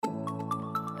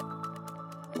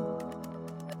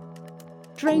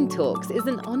Drone Talks is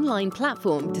an online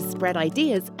platform to spread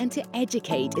ideas and to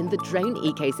educate in the drone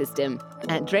ecosystem.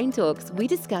 At Drone Talks, we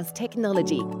discuss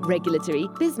technology, regulatory,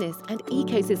 business and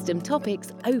ecosystem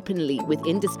topics openly with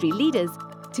industry leaders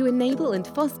to enable and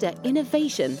foster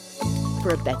innovation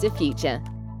for a better future.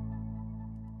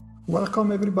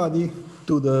 Welcome everybody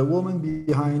to the Woman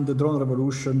Behind the Drone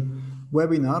Revolution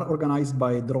webinar organized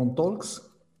by Drone Talks.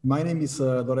 My name is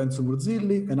Lorenzo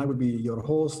Murzilli and I will be your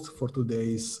host for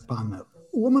today's panel.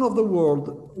 Women of the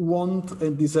world want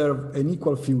and deserve an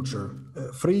equal future,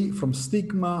 free from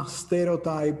stigma,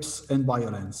 stereotypes and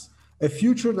violence. A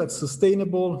future that's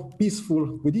sustainable,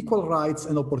 peaceful, with equal rights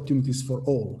and opportunities for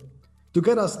all. To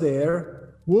get us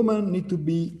there, women need to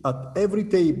be at every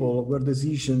table where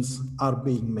decisions are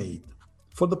being made.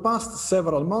 For the past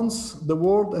several months, the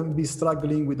world has been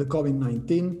struggling with the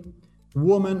COVID-19.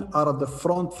 Women are at the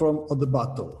front of the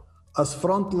battle, as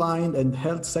frontline and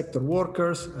health sector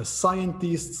workers, as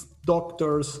scientists,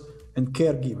 doctors, and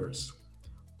caregivers.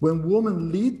 When women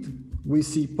lead, we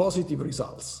see positive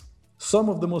results. Some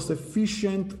of the most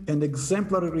efficient and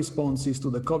exemplary responses to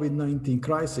the COVID-19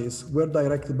 crisis were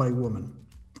directed by women.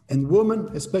 And women,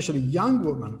 especially young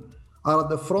women, are at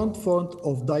the front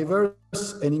of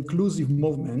diverse and inclusive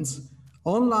movements,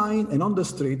 online and on the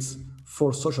streets,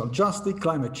 for social justice,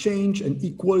 climate change, and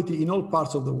equality in all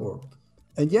parts of the world.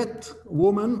 And yet,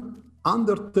 women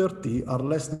under 30 are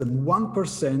less than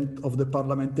 1% of the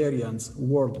parliamentarians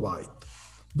worldwide.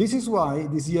 This is why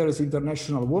this year's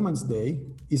International Women's Day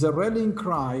is a rallying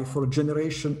cry for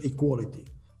generation equality.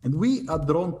 And we at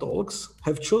Drone Talks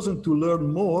have chosen to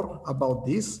learn more about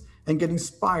this and get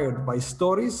inspired by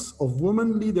stories of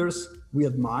women leaders we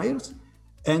admire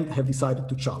and have decided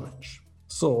to challenge.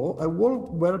 So a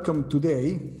warm welcome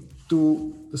today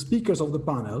to the speakers of the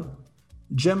panel,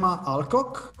 Gemma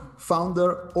Alcock,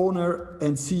 founder, owner,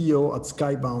 and CEO at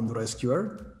Skybound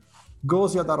Rescuer,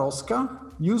 Gosia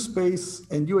Darowska, New Space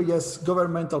and UAS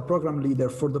governmental program leader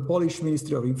for the Polish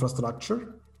Ministry of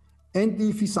Infrastructure,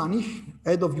 Andy Fisanich,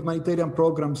 head of humanitarian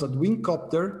programs at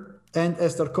Wingcopter, and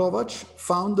Esther Kovac,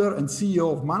 founder and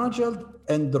CEO of Managed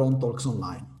and Drone Talks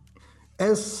Online.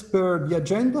 As per the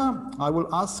agenda, I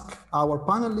will ask our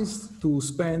panelists to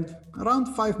spend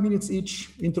around 5 minutes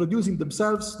each introducing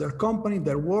themselves, their company,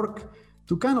 their work,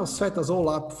 to kind of set us all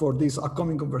up for this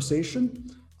upcoming conversation.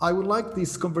 I would like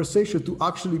this conversation to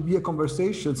actually be a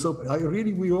conversation, so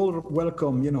we all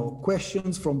welcome,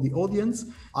 questions from the audience.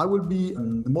 I will be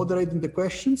moderating the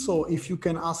questions, so if you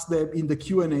can ask them in the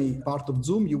Q&A part of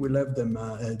Zoom, you will have them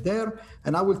there,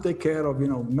 and I will take care of,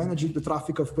 managing the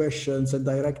traffic of questions and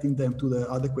directing them to the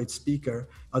adequate speaker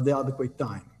at the adequate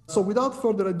time. So without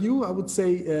further ado, I would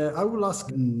say I will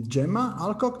ask Gemma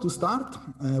Alcock to start.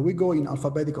 We go in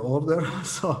alphabetical order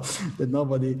so that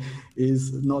nobody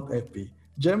is not happy.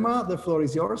 Gemma, the floor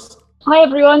is yours. Hi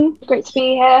everyone, great to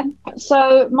be here.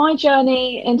 So my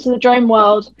journey into the drone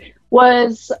world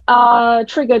was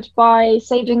triggered by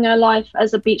saving a life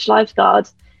as a beach lifeguard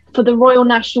for the Royal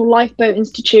National Lifeboat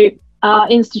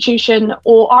Institution,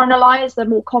 or RNLI as they're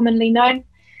more commonly known.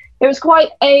 It was quite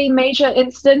a major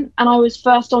incident and I was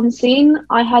first on scene.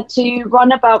 I had to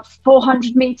run about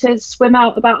 400 meters, swim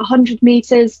out about 100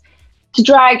 meters to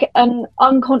drag an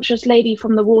unconscious lady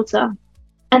from the water.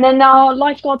 And then our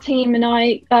lifeguard team and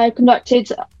I conducted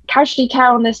casualty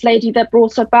care on this lady that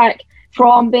brought her back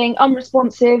from being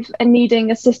unresponsive and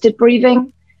needing assisted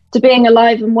breathing to being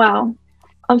alive and well.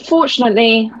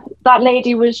 Unfortunately, that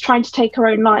lady was trying to take her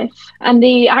own life, and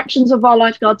the actions of our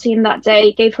lifeguard team that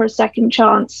day gave her a second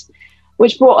chance,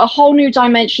 which brought a whole new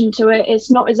dimension to it.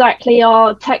 It's not exactly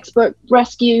our textbook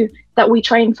rescue that we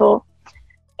train for.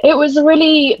 It was a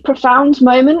really profound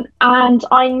moment, and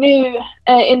I knew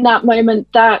in that moment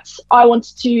that I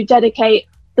wanted to dedicate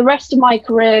the rest of my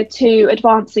career to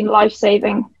advancing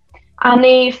life-saving. And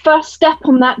the first step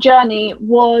on that journey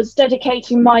was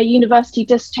dedicating my university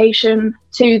dissertation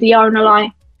to the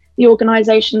RNLI, the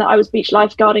organisation that I was beach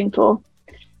lifeguarding for.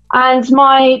 And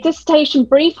my dissertation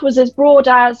brief was as broad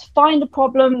as find a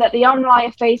problem that the RNLI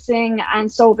are facing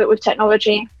and solve it with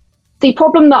technology. The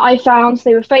problem that I found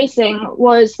they were facing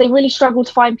was they really struggled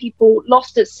to find people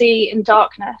lost at sea in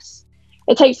darkness.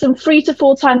 It takes them 3 to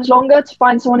 4 times longer to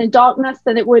find someone in darkness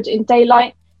than it would in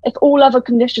daylight if all other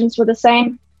conditions were the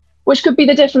same, which could be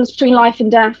the difference between life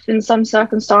and death in some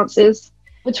circumstances.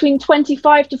 Between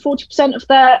 25 to 40% of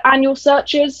their annual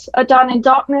searches are done in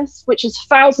darkness, which is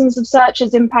thousands of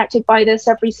searches impacted by this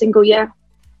every single year.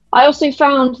 I also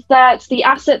found that the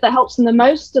asset that helps them the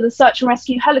most are the search and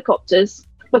rescue helicopters,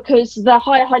 because they're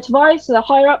higher height of eye, so they're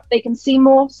higher up, they can see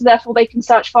more, so therefore they can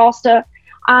search faster,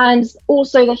 and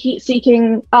also the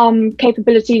heat-seeking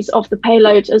capabilities of the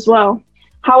payload as well.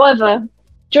 However,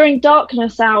 during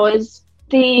darkness hours,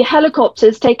 the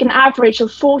helicopters take an average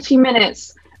of 40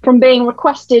 minutes from being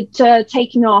requested to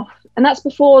taking off. And that's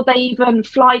before they even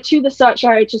fly to the search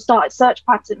area to start its search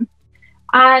pattern.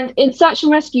 And in search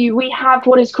and rescue, we have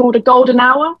what is called a golden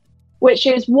hour, which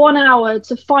is 1 hour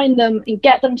to find them and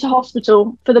get them to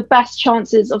hospital for the best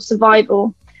chances of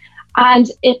survival.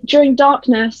 And during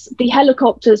darkness, the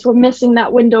helicopters were missing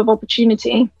that window of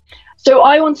opportunity. So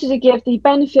I wanted to give the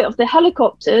benefit of the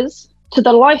helicopters to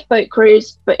the lifeboat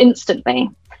crews, but instantly.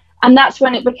 And that's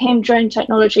when it became drone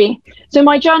technology. So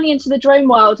my journey into the drone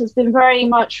world has been very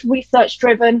much research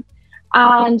driven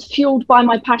and fueled by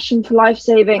my passion for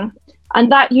life-saving.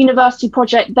 And that university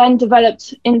project then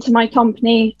developed into my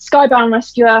company, Skybound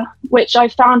Rescuer, which I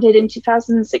founded in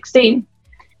 2016.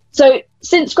 So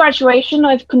since graduation,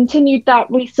 I've continued that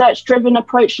research-driven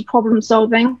approach to problem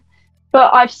solving,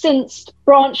 but I've since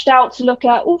branched out to look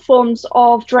at all forms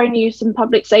of drone use in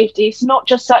public safety, so not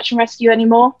just search and rescue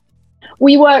anymore.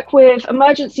 We work with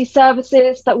emergency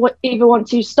services that either want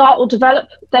to start or develop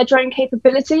their drone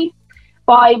capability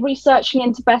by researching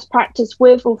into best practice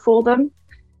with or for them.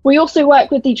 We also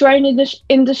work with the drone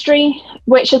industry,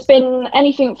 which has been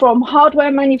anything from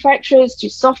hardware manufacturers to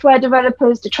software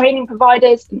developers to training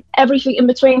providers and everything in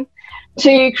between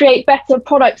to create better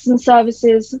products and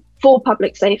services for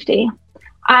public safety.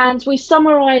 And we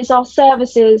summarize our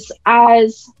services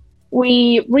as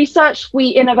we research, we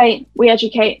innovate, we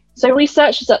educate. So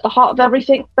research is at the heart of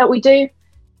everything that we do.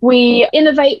 We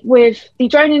innovate with the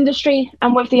drone industry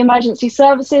and with the emergency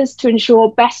services to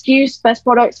ensure best use, best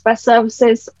products, best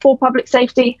services for public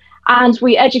safety. And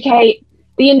we educate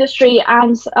the industry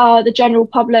and the general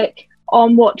public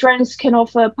on what drones can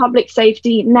offer public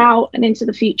safety now and into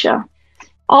the future.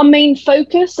 Our main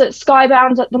focus at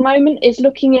Skybound at the moment is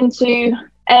looking into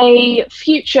a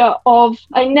future of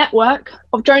a network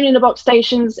of drone-in-a-box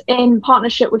stations in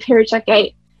partnership with HeroTech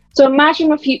 8. So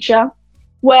imagine a future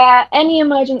where any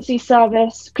emergency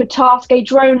service could task a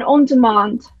drone on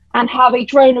demand and have a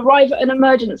drone arrive at an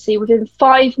emergency within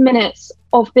 5 minutes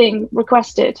of being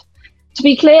requested. To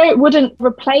be clear, it wouldn't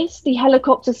replace the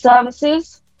helicopter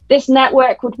services. This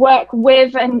network would work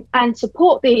with and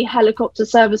support the helicopter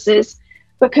services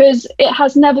because it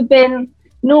has never been,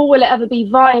 nor will it ever be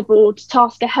viable to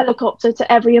task a helicopter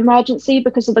to every emergency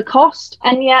because of the cost.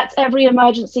 And yet every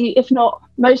emergency, if not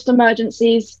most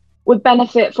emergencies, would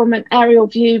benefit from an aerial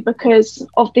view because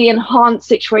of the enhanced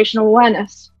situational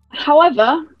awareness.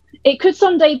 However, it could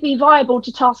someday be viable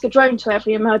to task a drone to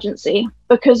every emergency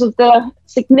because of the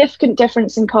significant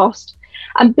difference in cost.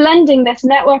 And blending this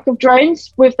network of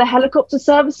drones with the helicopter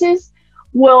services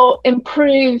will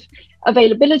improve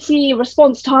availability,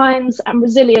 response times, and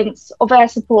resilience of air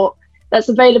support that's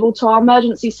available to our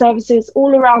emergency services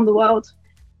all around the world.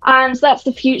 And that's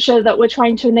the future that we're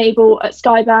trying to enable at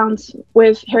Skybound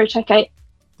with HeroTech 8.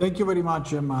 Thank you very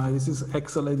much, Emma. This is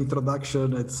excellent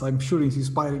introduction. I'm sure it's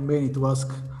inspiring many to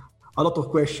ask a lot of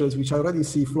questions, which I already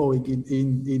see flowing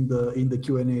in the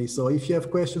Q&A. So if you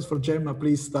have questions for Gemma,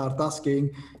 please start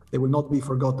asking. They will not be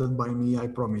forgotten by me, I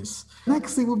promise.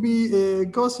 Next, it will be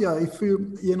Gosia. If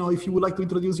you would like to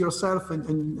introduce yourself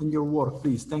and your work,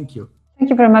 please. Thank you. Thank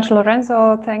you very much,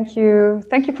 Lorenzo. Thank you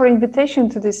for invitation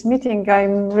to this meeting.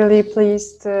 I'm really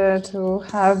pleased to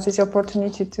have this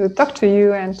opportunity to talk to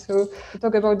you and to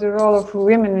talk about the role of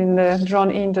women in the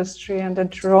drone industry and the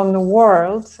drone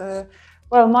world.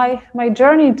 Well, my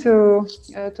journey to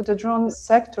the drone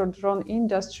sector, drone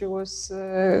industry was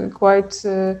quite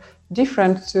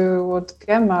different to what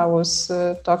Gemma was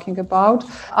talking about.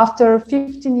 After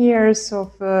 15 years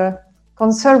of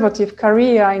conservative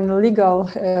career in legal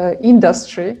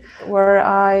industry, where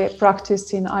I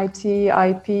practiced in IT,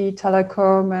 IP,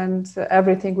 telecom, and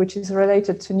everything which is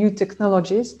related to new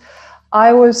technologies,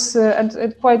 I was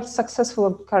a quite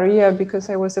successful career because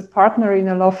I was a partner in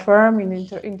a law firm, in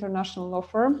international law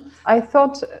firm. I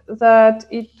thought that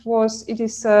it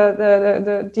is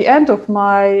the end of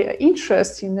my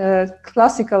interest in a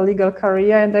classical legal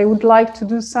career, and I would like to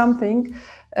do something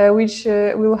which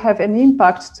will have an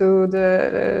impact to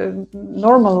the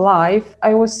normal life.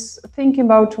 I was thinking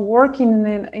about working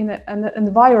in an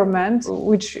environment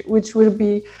which will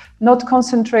be not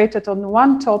concentrated on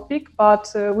one topic,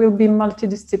 but will be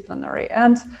multidisciplinary.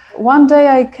 And one day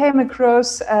I came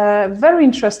across very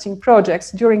interesting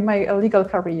projects during my legal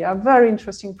career, very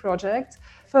interesting project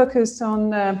focused on,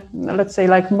 let's say,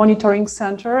 like monitoring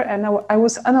center. And I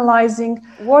was analyzing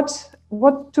what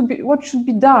should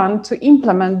be done to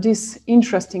implement this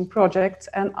interesting project.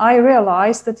 And I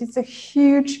realized that it's a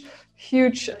huge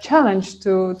huge challenge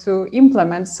to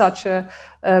implement such a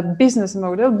business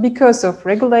model because of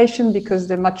regulation, because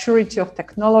the maturity of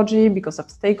technology, because of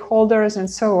stakeholders and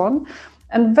so on.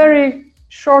 And very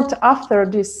short after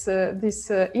this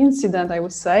incident, I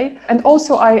would say, and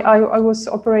also I was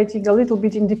operating a little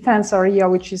bit in defense area,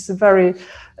 which is very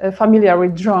familiar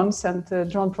with drones and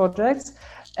drone projects.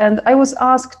 And I was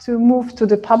asked to move to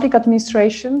the public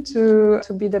administration to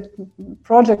be the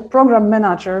program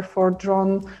manager for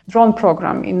drone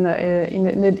program in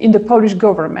the Polish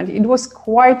government. It was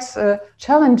quite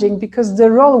challenging because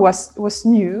the role was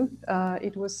new.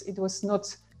 It was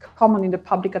not common in the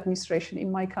public administration in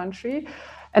my country.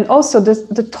 And also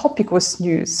the topic was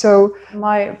new. So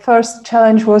my first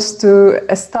challenge was to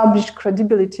establish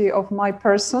credibility of my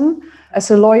person as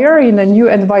a lawyer in a new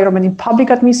environment in public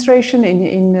administration,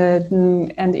 in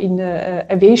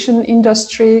aviation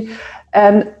industry,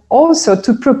 and also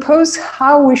to propose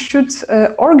how we should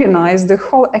organize the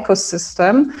whole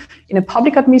ecosystem in a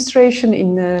public administration,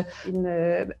 in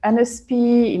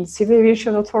NSP, in Civil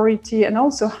Aviation Authority, and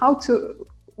also how to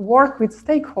work with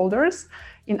stakeholders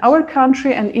in our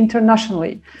country and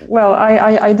internationally. Well,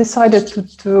 I decided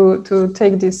to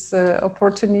take this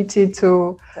opportunity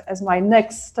as my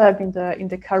next step in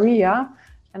the career,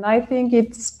 and I think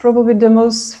it's probably the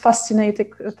most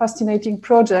fascinating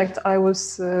project I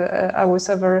was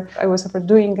ever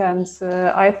doing, and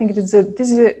I think this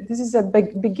is a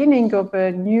beginning of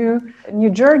a new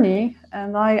journey,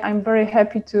 and I'm very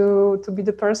happy to be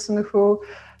the person who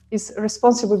is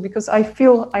responsible, because I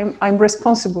feel I'm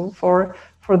responsible for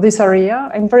this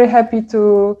area. I'm very happy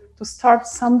to start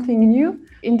something new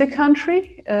in the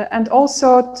country and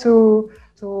also to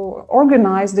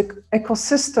organize the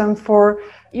ecosystem for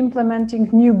implementing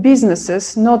new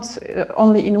businesses, not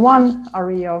only in one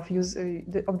area of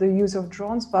the use of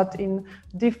drones, but in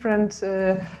different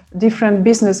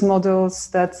business models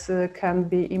that can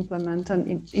be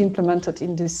implemented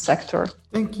in this sector.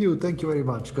 Thank you very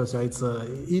much, because it's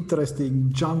an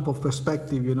interesting jump of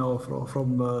perspective,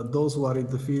 from those who are in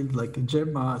the field like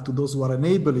Gemma to those who are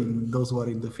enabling those who are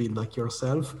in the field like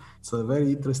yourself. It's a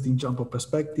very interesting jump of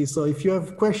perspective. So if you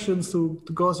have questions to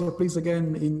Gosia, please,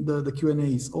 again, in the Q&A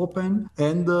is open.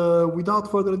 And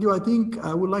without further ado, I think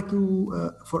I would like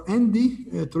to, for Andy,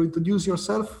 to introduce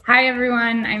yourself. Hi,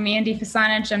 everyone. I'm Andy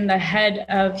Fasanic. I'm the head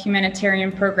of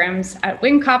humanitarian programs at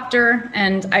Wingcopter.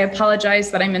 And I apologize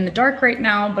that I'm in the dark right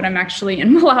now, but I'm actually in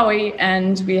Malawi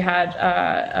and we had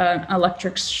an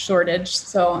electric shortage.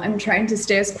 So I'm trying to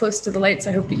stay as close to the lights.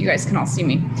 I hope that you guys can all see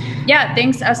me. Yeah,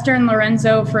 thanks Esther and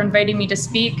Lorenzo for inviting me to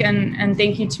speak, and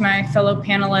thank you to my fellow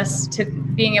panelists to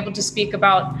being able to speak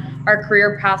about our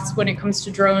career paths when it comes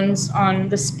to drones on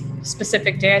this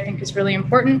specific day. I think is really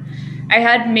important. I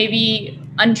had maybe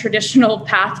untraditional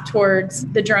path towards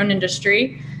the drone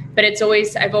industry, but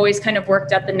I've always kind of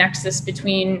worked at the nexus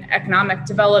between economic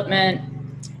development,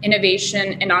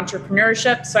 innovation, and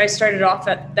entrepreneurship. So I started off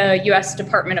at the US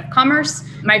Department of Commerce.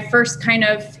 My first kind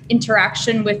of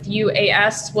interaction with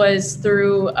UAS was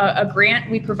through a grant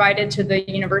we provided to the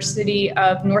University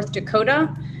of North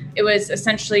Dakota. It was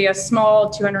essentially a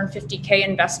small $250K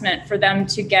investment for them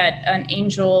to get an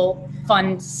angel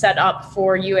fund set up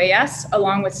for UAS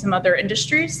along with some other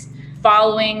industries.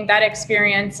 Following that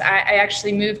experience, I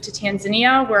actually moved to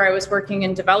Tanzania, where I was working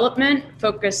in development,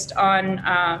 focused on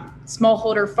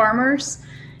smallholder farmers.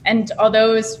 And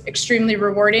although it was extremely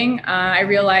rewarding, I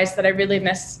realized that I really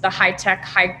missed the high-tech,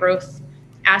 high-growth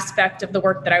aspect of the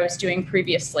work that I was doing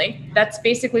previously. That's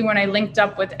basically when I linked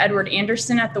up with Edward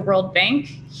Anderson at the World Bank.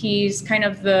 He's kind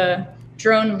of the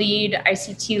drone lead,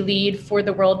 ICT lead for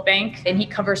the World Bank, and he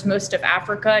covers most of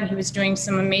Africa, and he was doing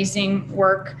some amazing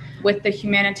work with the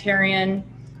humanitarian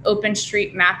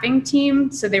OpenStreet mapping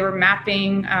team. So they were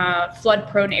mapping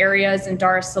flood-prone areas in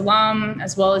Dar es Salaam,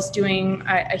 as well as doing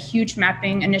a huge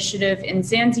mapping initiative in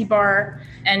Zanzibar,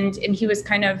 and he was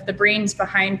kind of the brains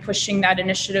behind pushing that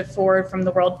initiative forward from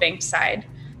the World Bank side.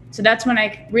 So that's when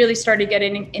I really started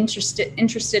getting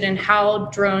interested in how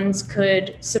drones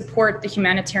could support the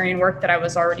humanitarian work that I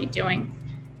was already doing.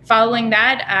 Following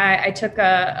that, I took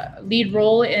a lead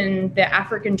role in the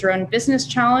African Drone Business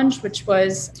Challenge, which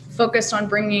was focused on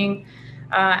bringing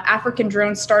African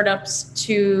drone startups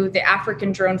to the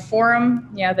African Drone Forum.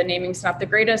 Yeah, the naming's not the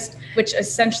greatest, which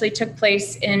essentially took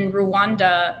place in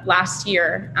Rwanda last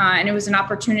year. And it was an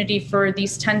opportunity for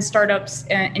these 10 startups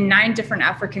in 9 different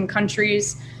African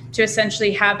countries to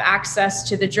essentially have access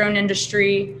to the drone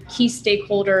industry, key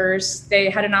stakeholders. They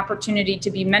had an opportunity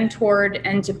to be mentored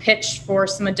and to pitch for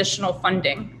some additional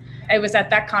funding. It was at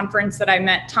that conference that I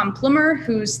met Tom Plummer,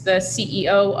 who's the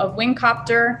CEO of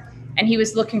Wingcopter. And he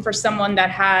was looking for someone that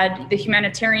had the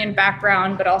humanitarian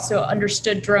background, but also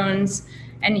understood drones.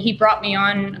 And he brought me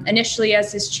on initially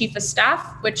as his chief of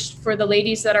staff, which for the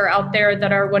ladies that are out there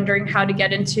that are wondering how to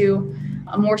get into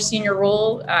a more senior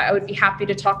role, I would be happy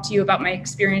to talk to you about my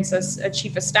experience as a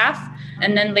chief of staff.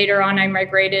 And then later on, I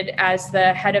migrated as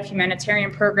the head of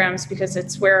humanitarian programs because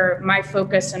it's where my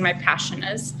focus and my passion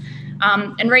is.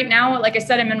 And right now, like I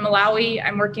said, I'm in Malawi.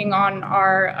 I'm working on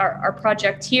our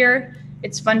project here.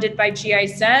 It's funded by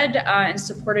GIZ and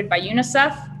supported by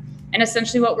UNICEF. And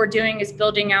essentially what we're doing is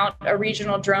building out a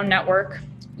regional drone network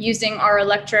using our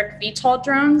electric VTOL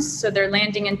drones. So they're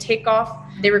landing and takeoff.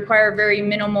 They require very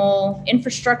minimal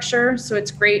infrastructure. So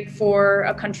it's great for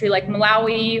a country like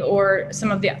Malawi or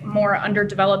some of the more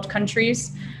underdeveloped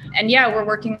countries. And yeah, we're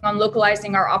working on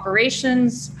localizing our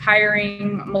operations,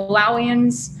 hiring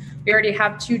Malawians. We already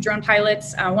have 2 drone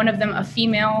pilots, one of them a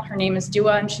female. Her name is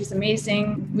Dua, and she's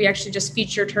amazing. We actually just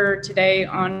featured her today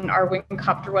on our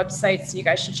Wingcopter website, so you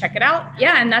guys should check it out.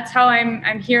 Yeah, and that's how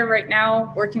I'm here right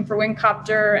now, working for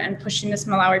Wingcopter and pushing this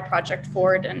Malawi project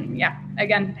forward. And yeah,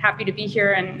 again, happy to be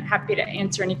here and happy to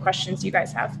answer any questions you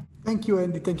guys have. Thank you,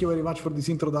 Andy. Thank you very much for this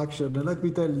introduction. And let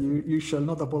me tell you, you shall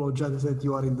not apologize that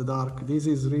you are in the dark. This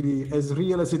is really as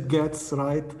real as it gets,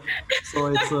 right?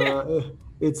 So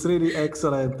it's really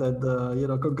excellent,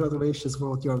 and congratulations for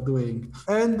what you are doing.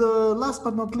 And last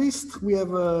but not least, we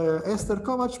have Esther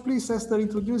Kovac. Please, Esther,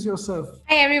 introduce yourself.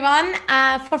 Hi, everyone.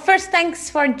 First, thanks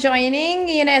for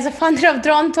joining. As a founder of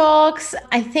Drone Talks,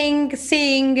 I think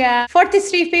seeing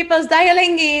 43 people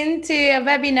dialing into a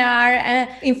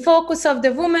webinar in focus of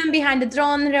the woman behind the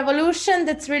drone revolution,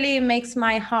 that really makes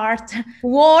my heart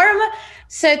warm.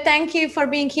 So thank you for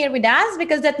being here with us,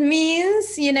 because that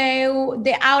means,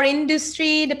 our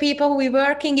industry, the people who are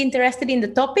working interested in the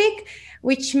topic,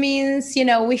 which means,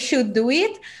 we should do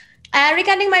it.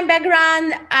 Regarding my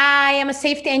background, I am a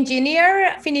safety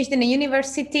engineer, finished in a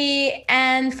university,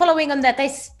 and following on that, I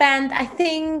spent,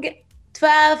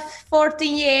 12,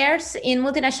 14 years in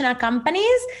multinational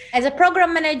companies as a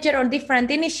program manager on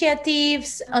different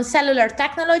initiatives on cellular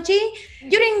technology.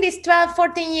 During these 12,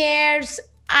 14 years,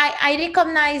 I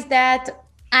recognize that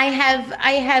I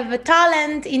have a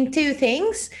talent in 2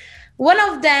 things. One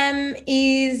of them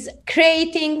is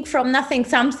creating from nothing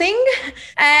something,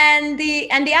 and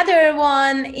the other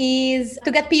one is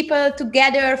to get people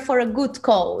together for a good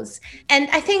cause. And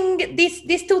I think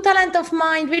these 2 talents of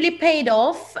mine really paid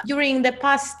off during the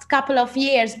past couple of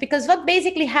years, because what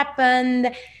basically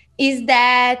happened is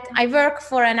that I work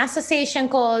for an association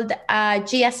called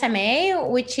GSMA,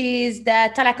 which is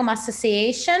the Telecom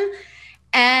Association.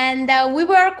 And we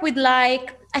work with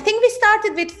we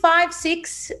started with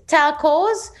 5-6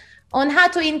 telcos on how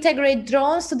to integrate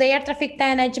drones to the air traffic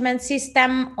management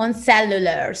system on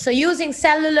cellular. So using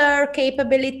cellular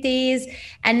capabilities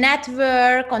and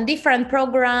network on different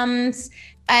programs,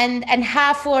 and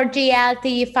how 4G,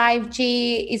 LTE,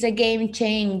 5G is a game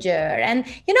changer. And,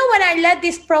 when I led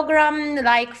this program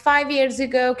 5 years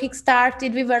ago,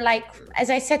 kickstarted, we were as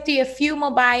I said to you, a few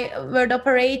mobile world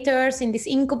operators in this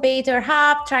incubator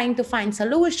hub trying to find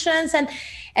solutions. And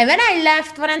when I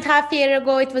left 1.5 years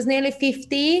ago, it was nearly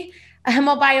 50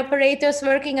 mobile operators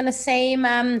working on the same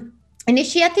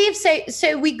initiative.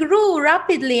 So we grew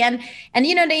rapidly, and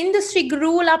the industry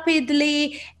grew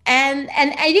rapidly, and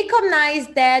I recognize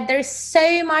that there's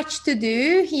so much to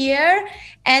do here.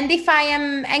 And if I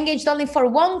am engaged only for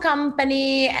one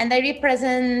company and I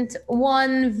represent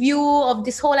one view of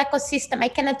this whole ecosystem, I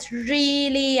cannot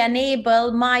really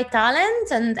enable my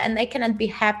talent, and I cannot be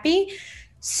happy.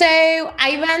 So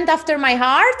I went after my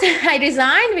heart. I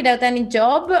resigned without any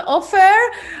job offer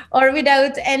or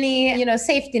without any,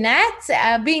 safety net.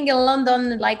 Being in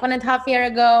London 1.5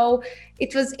 years ago,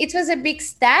 it was a big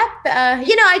step.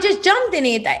 I just jumped in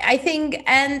it, I think,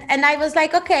 and I was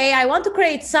like, okay, I want to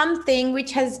create something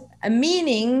which has a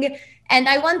meaning, and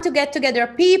I want to get together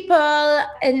people,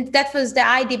 and that was the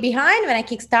idea behind when I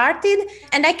kickstarted.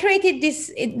 And I created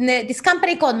this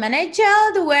company called Managed,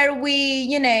 where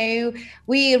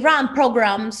we run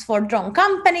programs for drone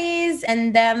companies,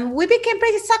 and we became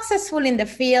pretty successful in the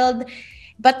field.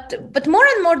 But more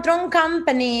and more drone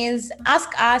companies ask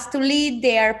us to lead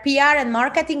their PR and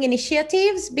marketing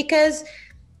initiatives, because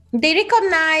they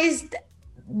recognized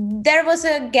there was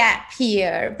a gap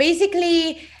here.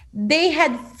 Basically, they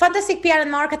had fantastic PR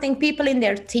and marketing people in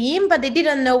their team, but they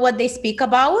didn't know what they speak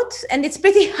about. And it's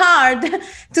pretty hard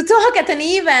to talk at an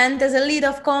event as a lead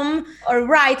of com or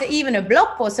write even a blog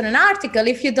post or an article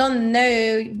if you don't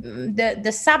know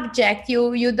the subject,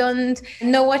 you don't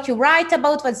know what you write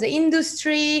about, what's the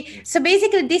industry. So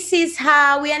basically, this is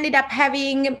how we ended up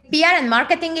having PR and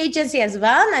marketing agency as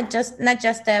well, not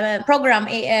just a program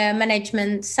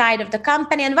management side of the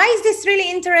company. And why is this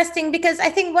really interesting? Because I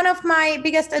think one of my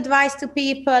biggest advice to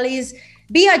people is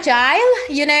be agile.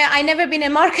 I never been a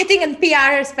marketing and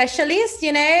PR specialist.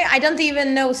 I don't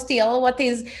even know still what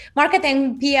is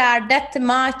marketing PR that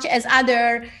much as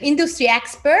other industry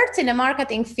experts in the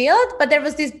marketing field. But there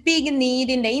was this big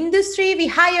need in the industry. We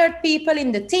hired people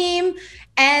in the team.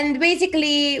 And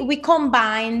basically, we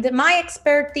combined my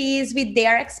expertise with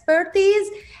their expertise.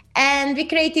 And we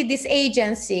created this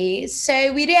agency.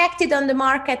 So we reacted on the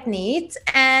market needs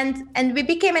and we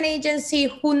became an agency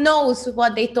who knows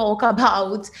what they talk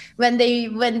about when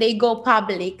they go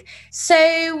public.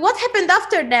 So what happened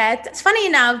after that? It's funny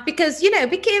enough because, we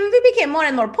became more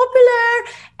and more popular.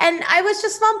 And I was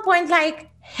just one point like,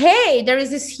 hey, there is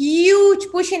this huge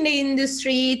push in the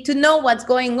industry to know what's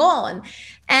going on.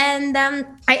 And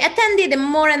I attended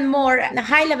more and more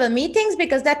high-level meetings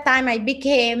because that time I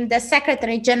became the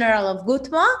Secretary General of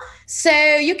GUTMA. So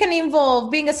you can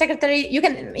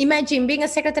imagine being a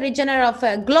Secretary General of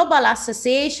a global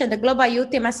association, the Global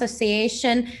Youth Team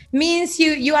Association, means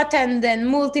you attend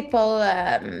multiple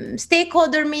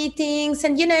stakeholder meetings.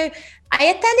 And, I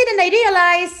attended and I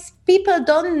realized people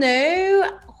don't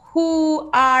know who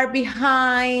are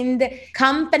behind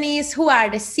companies, who are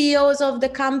the CEOs of the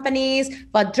companies,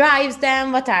 what drives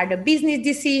them, what are the business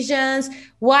decisions,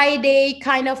 why they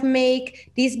kind of make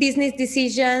these business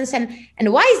decisions.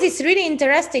 And why is this really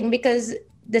interesting? Because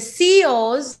the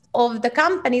CEOs of the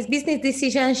company's business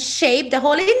decisions shape the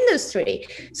whole industry.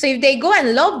 So if they go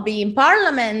and lobby in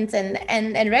parliament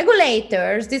and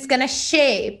regulators, this is going to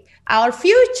shape our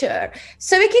future.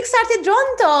 So we kickstarted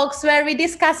Drone Talks, where we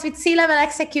discuss with C-level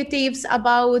executives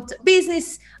about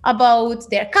business, about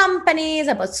their companies,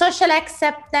 about social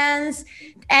acceptance.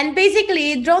 And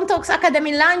basically, Drone Talks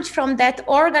Academy launched from that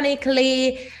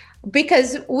organically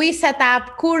because we set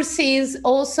up courses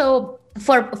also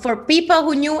for people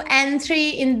who new entry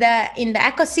in the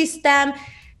ecosystem.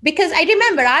 Because I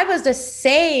remember I was the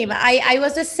same. I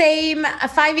was the same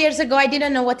 5 years ago. I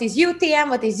didn't know what is UTM,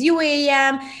 what is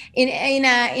UAM.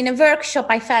 In a workshop,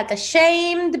 I felt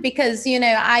ashamed because,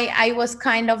 I was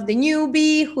kind of the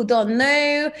newbie who don't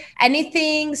know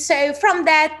anything. So from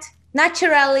that,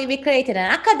 naturally, we created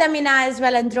an academy now as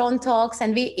well, and Drone Talks,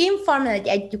 and we informally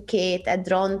educate at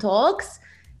Drone Talks.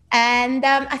 And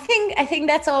I think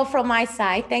that's all from my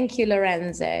side. Thank you,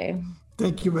 Lorenzo.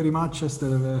 Thank you very much,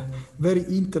 Esther. Very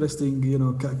interesting,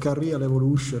 career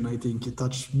evolution. I think you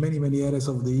touched many areas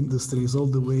of the industries all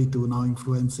the way to now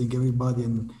influencing everybody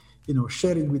and,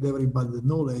 sharing with everybody the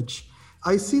knowledge.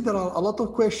 I see there are a lot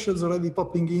of questions already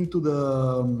popping into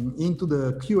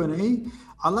the Q&A.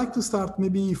 I'd like to start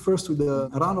maybe first with a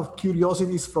round of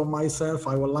curiosities from myself.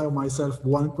 I will allow myself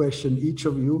one question each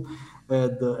of you.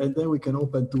 And then we can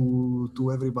open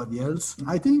to everybody else.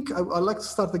 I think I'd like to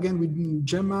start again with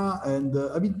Gemma. And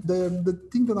the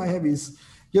thing that I have is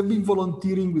you've been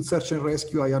volunteering with search and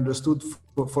rescue, I understood,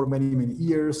 for many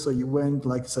years. So you went,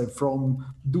 like I said, from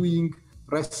doing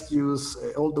rescues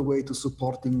all the way to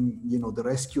supporting, the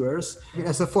rescuers.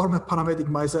 As a former paramedic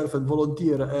myself and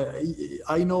volunteer,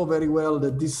 I know very well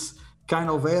that this kind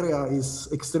of area is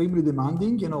extremely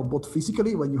demanding, both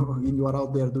physically when you are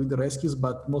out there doing the rescues,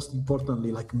 but most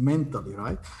importantly, like mentally,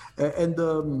 right? And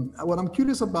what I'm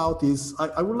curious about is,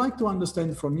 I would like to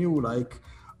understand from you, like,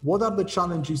 what are the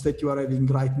challenges that you are having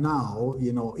right now,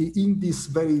 in this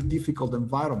very difficult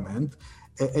environment,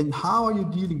 and how are you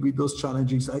dealing with those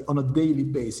challenges on a daily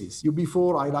basis? You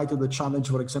before highlighted the challenge,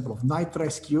 for example, of night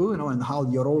rescue, and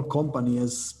how your whole company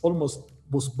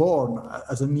was born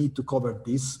as a need to cover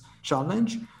this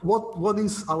challenge. What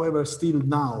is, however, still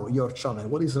now your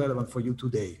challenge? What is relevant for you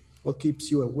today? What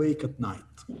keeps you awake at night?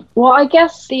 Well, I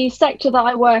guess the sector that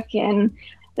I work in,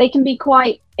 they can be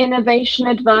quite innovation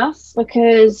adverse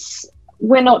because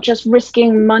we're not just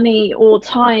risking money or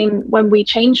time when we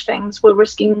change things, we're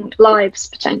risking lives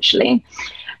potentially.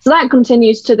 So that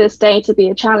continues to this day to be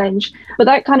a challenge. But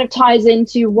that kind of ties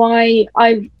into why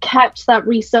I've kept that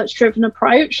research-driven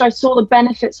approach. I saw the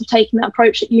benefits of taking that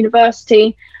approach at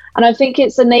university, and I think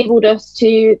it's enabled us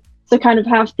to kind of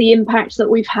have the impact that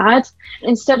we've had.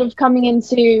 Instead of coming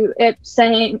into it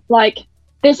saying, like,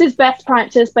 this is best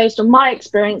practice based on my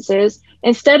experiences,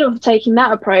 instead of taking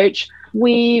that approach,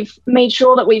 we've made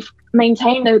sure that we've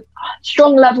maintain a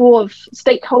strong level of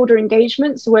stakeholder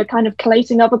engagement. So we're kind of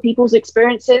collating other people's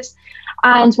experiences.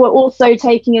 And we're also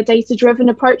taking a data-driven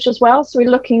approach as well. So we're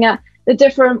looking at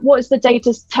what is the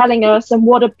data telling us and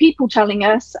what are people telling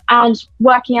us, and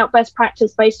working out best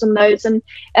practice based on those. And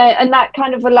that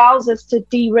kind of allows us to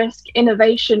de-risk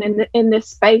innovation in this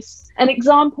space. An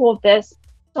example of this,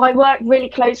 so I work really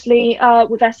closely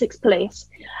with Essex Police,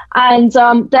 and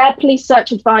their police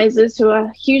search advisors, who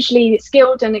are hugely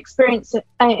skilled and experienced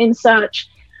in search,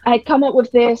 had come up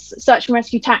with this search and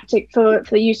rescue tactic for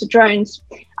the use of drones,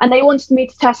 and they wanted me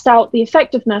to test out the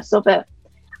effectiveness of it.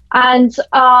 And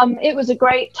it was a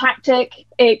great tactic.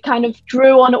 It kind of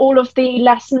drew on all of the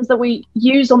lessons that we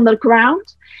use on the ground.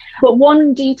 But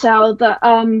one detail that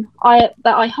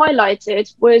I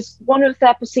highlighted was one of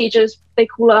their procedures. They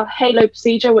call a HALO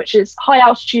procedure, which is high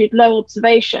altitude, low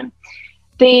observation.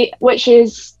 Which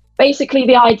is basically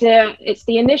the idea. It's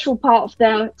the initial part of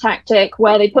their tactic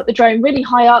where they put the drone really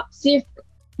high up, see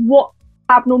what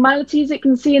abnormalities it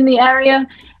can see in the area,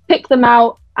 pick them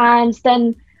out, and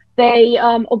then they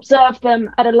observe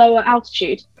them at a lower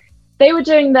altitude. They were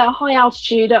doing their high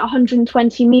altitude at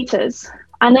 120 meters.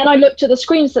 And then I looked at the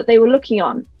screens that they were looking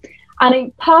on, and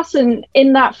a person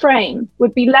in that frame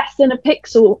would be less than a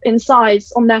pixel in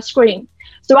size on their screen.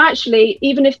 So actually,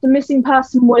 even if the missing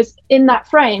person was in that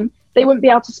frame, they wouldn't be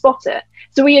able to spot it.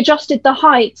 So we adjusted the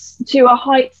heights to a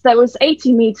height that was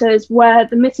 80 meters, where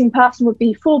the missing person would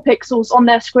be 4 pixels on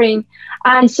their screen.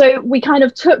 And so we kind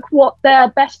of took what their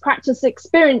best practice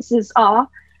experiences are,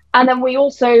 and then we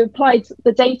also applied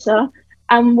the data,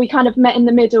 and we kind of met in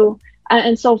the middle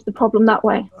and solve the problem that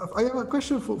way. I have a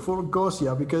question for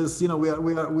Gosia, because we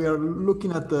are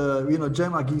looking at the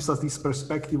Gemma gives us this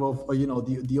perspective of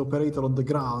the operator on the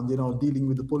ground, dealing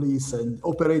with the police and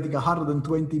operating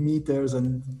 120 meters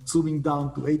and zooming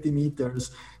down to 80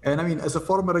 meters. And I mean, as a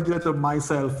former regulator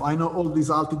myself, I know all these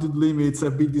altitude limits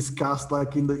have been discussed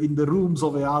like in the rooms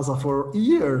of EASA for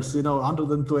years,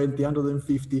 120,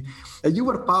 150. And you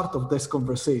were part of this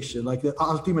conversation, like that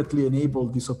ultimately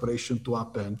enabled this operation to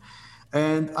happen.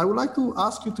 And I would like to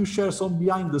ask you to share some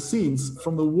behind the scenes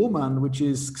from the woman which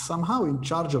is somehow in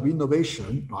charge of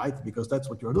innovation, right? Because that's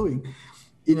what you're doing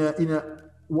in a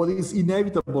what is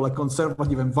inevitable, a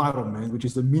conservative environment, which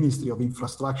is the Ministry of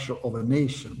Infrastructure of a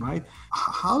nation, right?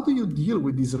 How do you deal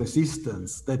with this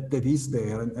resistance that is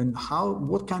there, and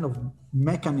what kind of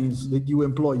mechanisms that you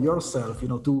employ yourself,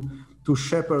 to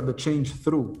shepherd the change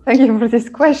through? Thank you for this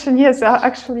question. Yes,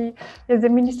 actually, the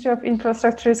Ministry of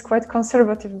Infrastructure is quite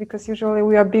conservative, because usually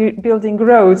we are building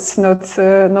roads, not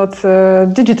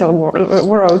digital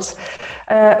roads.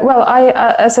 Well, I,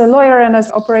 as a lawyer and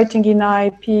as operating in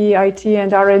IP, IT,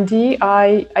 and R&D,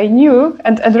 I knew,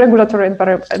 and regulatory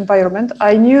environment,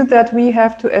 I knew that we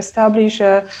have to establish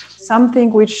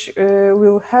something which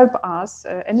will help us,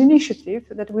 an initiative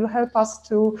that will help us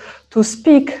to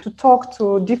speak, to talk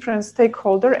to different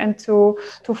stakeholders and to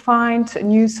find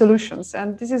new solutions.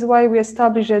 And this is why we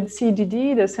established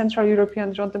CDD, the Central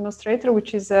European Drone Demonstrator,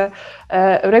 which is a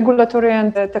regulatory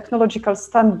and technological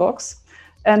sandbox.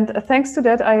 And thanks to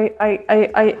that,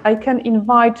 I can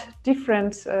invite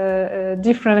different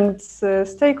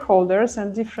stakeholders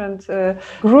and different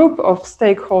group of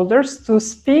stakeholders to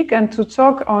speak and to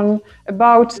talk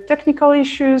about technical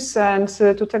issues, and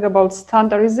to talk about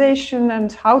standardization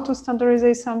and how to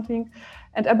standardize something,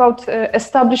 and about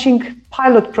establishing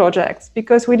pilot projects,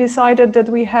 because we decided that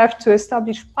we have to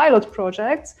establish pilot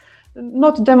projects,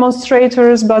 not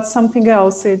demonstrators, but something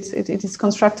else. It is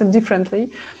constructed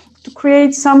differently, to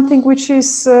create something which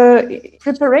is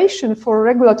preparation for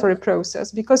regulatory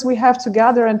process, because we have to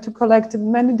gather and to collect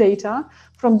many data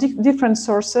from different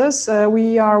sources.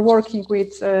 We are working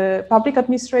with public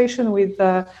administration, with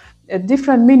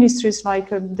different ministries, like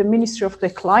the Ministry of the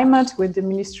Climate, with the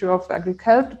Ministry of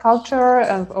Agriculture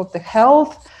and of the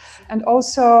Health, and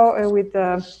also with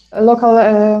the local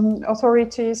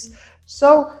authorities.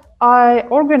 So I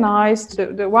organized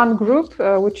the one group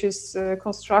which is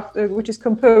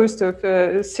composed of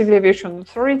Civil Aviation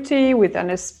Authority with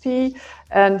NSP,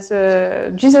 and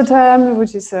GZM,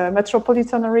 which is a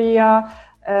metropolitan area,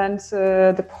 and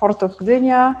the Port of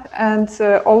Gdynia, and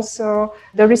also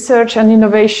the Research and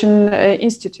Innovation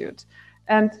Institute.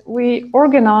 And we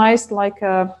organized like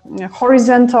a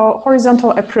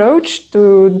horizontal approach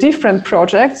to different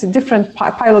projects, different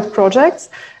pilot projects.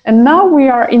 And now we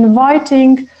are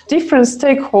inviting different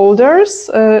stakeholders,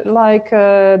 like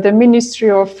the Ministry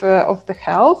of the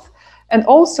Health, and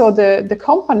also the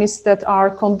companies that are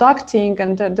conducting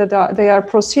and they are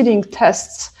proceeding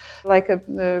tests, like a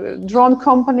drone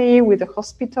company with a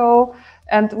hospital,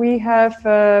 And we have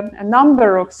a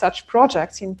number of such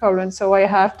projects in Poland. So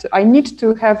I need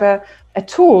to have a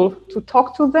tool to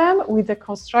talk to them with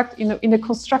in a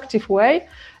constructive way,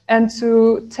 and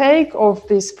to take of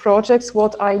these projects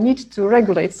what I need to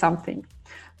regulate something.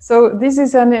 So this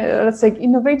is an, let's say,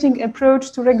 innovating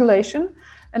approach to regulation.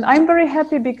 And I'm very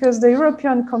happy because the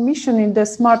European Commission in the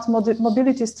Smart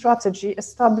Mobility Strategy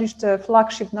established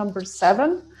flagship number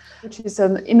 7, which is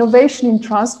an innovation in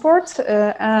transport.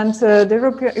 And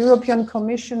the European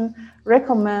Commission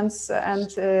recommends and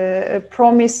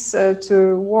promise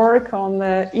to work on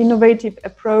an innovative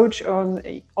approach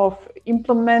of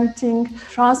implementing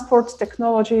transport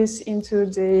technologies into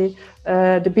the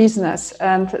business.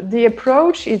 And the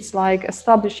approach is like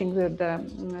establishing the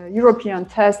European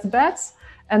test beds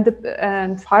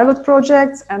and pilot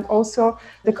projects. And also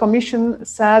the Commission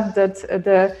said that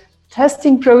the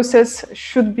testing process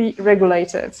should be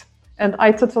regulated. And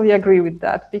I totally agree with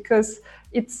that, because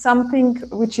it's something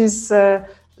which is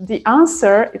the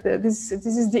answer. This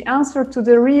is the answer to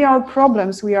the real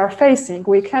problems we are facing.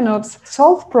 We cannot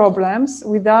solve problems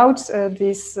without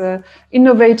this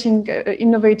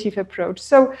innovative approach.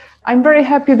 So I'm very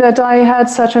happy that I had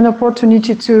such an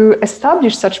opportunity to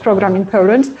establish such program in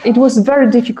Poland. It was very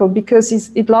difficult because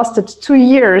it lasted 2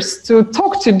 years to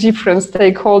talk to different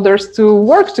stakeholders, to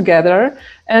work together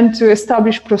and to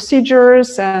establish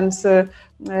procedures and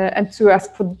to ask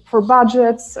for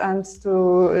budgets and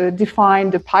to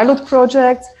define the pilot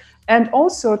projects, and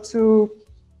also to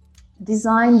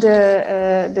design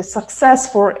the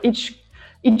success for each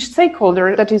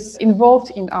stakeholder that is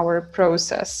involved in our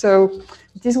process. So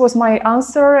this was my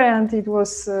answer, and it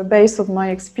was based on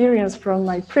my experience from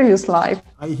my previous life.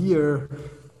 I hear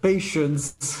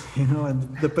patience,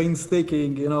 and the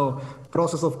painstaking,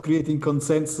 process of creating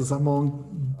consensus among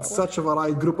such a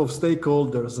wide group of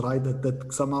stakeholders, right,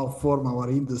 that somehow form our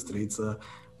industry. It's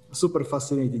super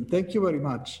fascinating. Thank you very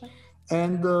much.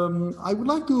 And I would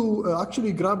like to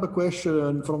actually grab a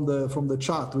question from the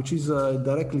chat, which is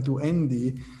directly to Andy,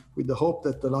 with the hope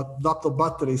that the laptop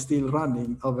battery is still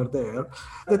running over there.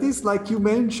 That is, like you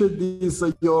mentioned, is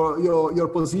your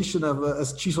position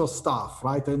as chief of staff,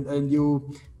 right? And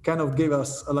you kind of gave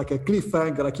us like a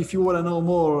cliffhanger, like if you want to know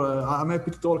more, I'm happy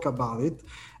to talk about it.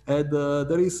 And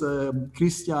there is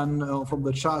Christian from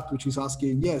the chat, which is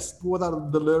asking, yes, what are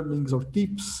the learnings or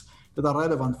tips that are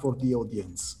relevant for the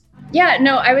audience? Yeah,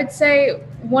 no, I would say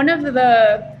one of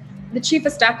the chief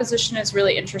of staff position is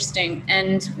really interesting.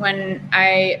 And when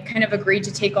I kind of agreed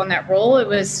to take on that role, it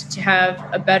was to have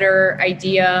a better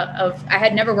idea of, I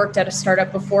had never worked at a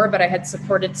startup before, but I had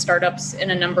supported startups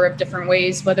in a number of different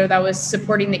ways, whether that was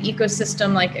supporting the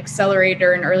ecosystem like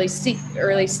Accelerator and early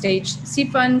stage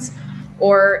seed funds,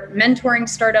 or mentoring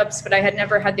startups, but I had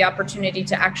never had the opportunity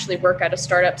to actually work at a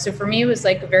startup. So for me, it was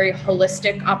like a very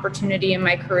holistic opportunity in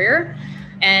my career.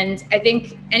 And I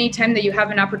think anytime that you have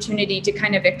an opportunity to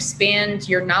kind of expand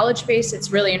your knowledge base,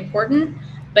 it's really important.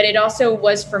 But it also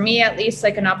was, for me at least,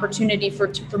 like an opportunity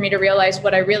for me to realize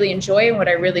what I really enjoy and what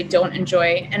I really don't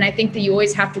enjoy. And I think that you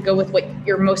always have to go with what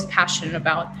you're most passionate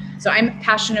about. So I'm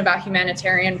passionate about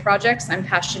humanitarian projects. I'm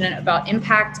passionate about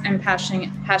impact. I'm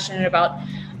passionate about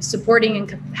supporting and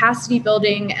capacity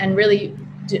building and really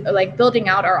like building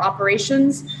out our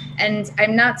operations. And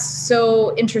I'm not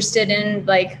so interested in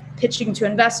like pitching to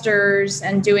investors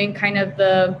and doing kind of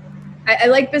I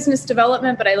like business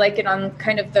development, but I like it on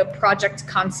kind of the project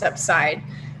concept side.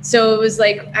 So it was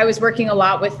like, I was working a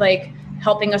lot with like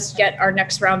helping us get our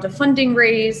next round of funding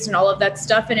raised and all of that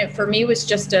stuff. And it for me was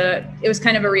just it was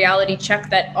kind of a reality check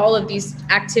that all of these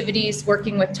activities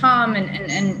working with Tom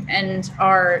and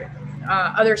our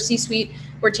other C-suite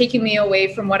were taking me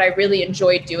away from what I really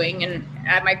enjoyed doing. And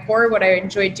at my core, what I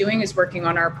enjoyed doing is working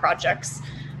on our projects.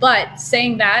 But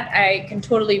saying that, I can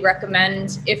totally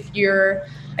recommend, if you're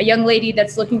a young lady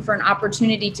that's looking for an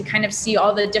opportunity to kind of see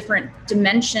all the different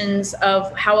dimensions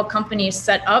of how a company is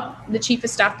set up, the chief of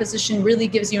staff position really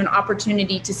gives you an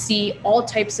opportunity to see all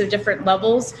types of different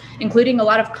levels, including a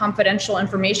lot of confidential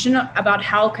information about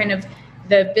how kind of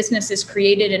the business is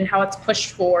created and how it's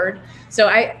pushed forward. So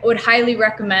I would highly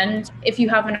recommend, if you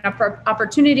have an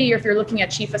opportunity or if you're looking at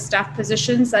chief of staff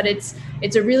positions, that it's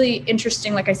a really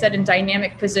interesting, like I said, and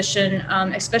dynamic position,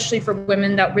 especially for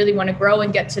women that really want to grow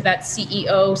and get to that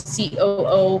CEO,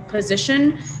 COO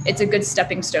position. It's a good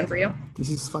stepping stone for you. This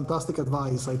is fantastic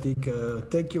advice, I think.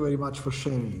 Thank you very much for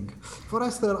sharing. For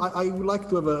Esther, I would like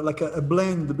to have a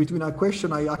blend between a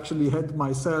question I actually had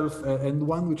myself and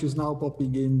one which is now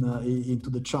popping in into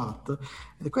the chat.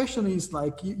 The question is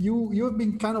like, you have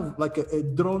been kind of like a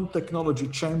drone technology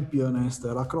champion,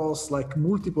 Esther, across like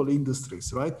multiple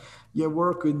industries, right? You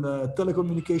work in the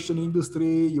telecommunication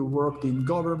industry, you worked in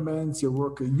governments, you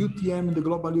work in UTM, the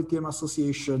Global UTM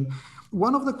Association.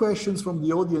 One of the questions from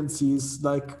the audience is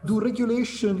like, do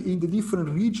regulation in the different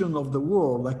regions of the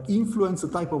world like influence the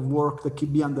type of work that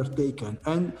can be undertaken?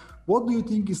 And what do you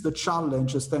think is the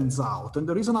challenge that stands out? And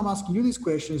the reason I'm asking you this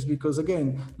question is because,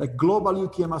 again, like Global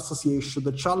UTM Association,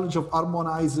 the challenge of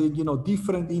harmonizing,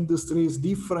 different industries,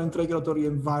 different regulatory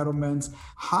environments.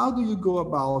 How do you go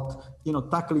about,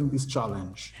 tackling this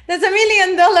challenge? That's $1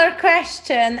 million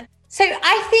question. So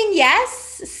I think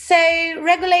yes. So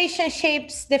regulation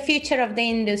shapes the future of the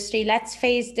industry. Let's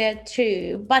face the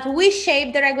truth. But we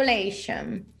shape the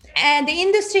regulation. And the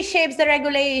industry shapes the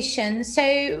regulation.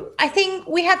 So I think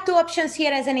we have two options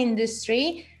here as an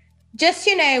industry. Just,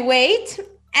 wait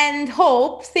and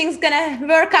hope things gonna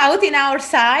work out in our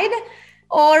side,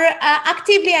 or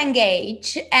actively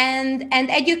engage and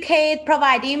educate,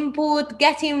 provide input,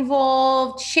 get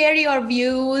involved, share your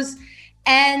views.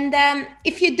 And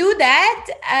if you do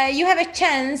that, you have a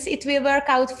chance it will work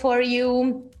out for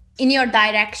you in your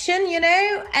direction,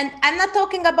 and I'm not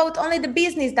talking about only the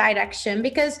business direction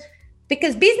because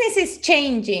business is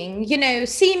changing.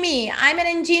 See me, I'm an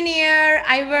engineer.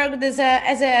 I worked as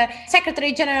a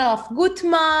Secretary General of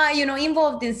GUTMA,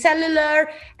 involved in cellular,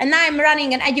 and I'm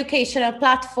running an educational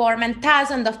platform and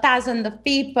thousands of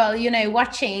people,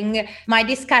 watching my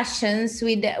discussions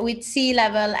with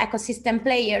C-level ecosystem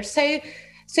players. So,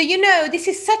 this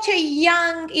is such a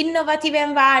young, innovative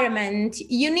environment.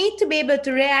 You need to be able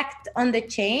to react on the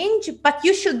change, but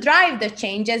you should drive the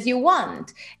change as you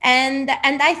want. And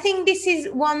I think this is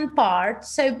one part.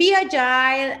 So be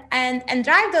agile and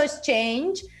drive those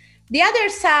change. The other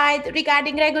side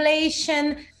regarding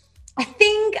regulation, I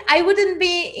think I wouldn't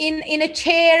be in a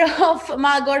chair of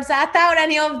Malgorzata or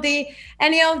any of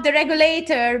the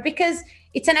regulator, because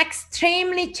it's an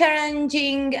extremely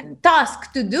challenging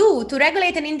task to do, to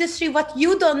regulate an industry what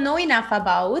you don't know enough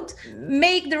about,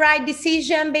 make the right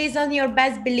decision based on your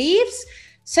best beliefs.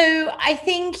 So I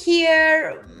think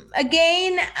here,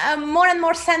 again, more and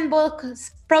more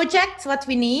sandbox projects, what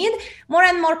we need, more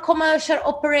and more commercial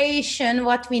operation,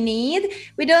 what we need.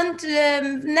 We don't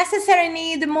necessarily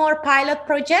need more pilot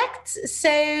projects.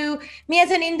 So me as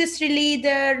an industry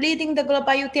leader, leading the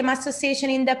Global UTM Association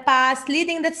in the past,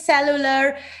 leading the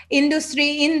cellular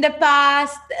industry in the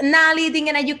past, now leading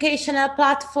an educational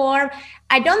platform,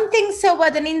 I don't think so.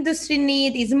 What an industry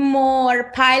needs is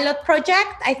more pilot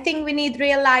project. I think we need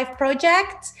real life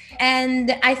projects.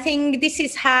 And I think this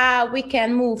is how we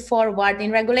can move forward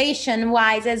in regulation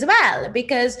wise as well,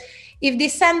 because if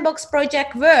this sandbox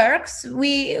project works,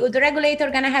 the regulator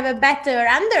going to have a better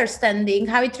understanding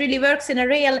how it really works in a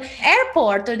real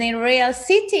airport or in a real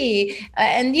city.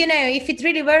 And, if it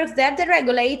really works, they have the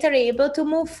regulator able to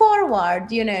move forward,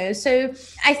 So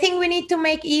I think we need to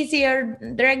make easier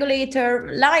the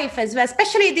regulator life as well,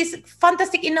 especially these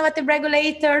fantastic innovative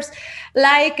regulators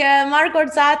like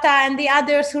Malgorzata and the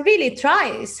others who really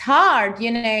tries hard,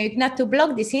 not to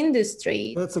block this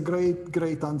industry. That's a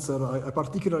great answer. I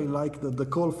particularly like the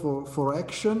call for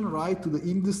action, right, to the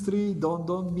industry.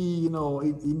 Don't be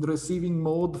in receiving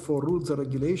mode for rules and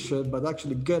regulation, but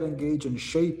actually get engaged and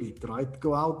shape it, right?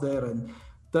 Go out there and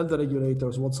tell the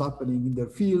regulators what's happening in their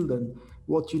field and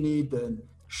what you need and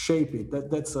shape it.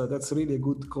 That's really a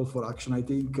good call for action. I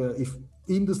think if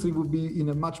industry would be in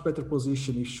a much better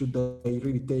position should they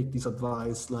really take this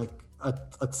advice like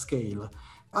at scale.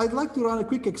 I'd like to run a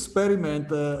quick experiment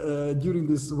during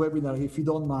this webinar, if you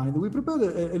don't mind. We prepared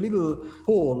a little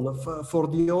poll for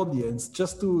the audience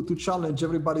just to challenge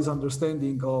everybody's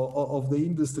understanding of the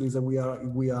industries that we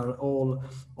are all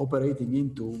operating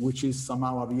into, which is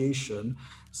somehow aviation.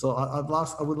 So I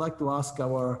would like to ask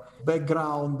our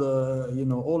background,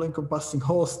 all-encompassing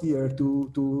host here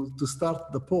to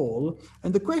start the poll.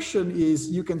 And the question is,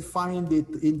 you can find it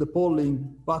in the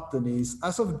polling button, is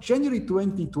as of January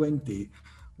 2020,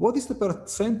 what is the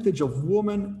percentage of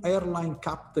women airline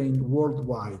captain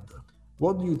worldwide?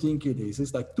 What do you think it is?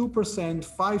 It's like 2%,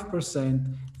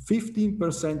 5%,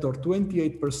 15%, or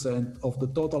 28% of the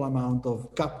total amount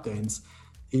of captains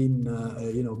in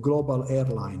global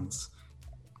airlines.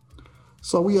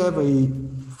 So we have a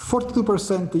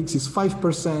 42% thinks it's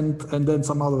 5%, and then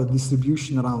some other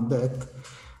distribution around that.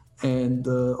 And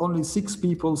only 6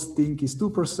 people think is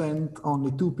 2%,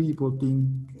 only 2 people think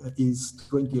is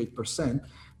 28%.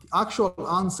 The actual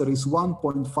answer is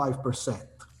 1.5%.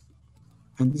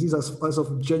 And this is as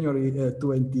of January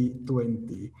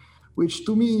 2020. which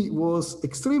to me was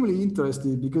extremely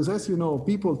interesting because, as you know,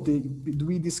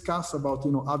 we discuss about,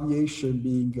 aviation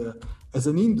being as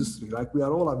an industry, like we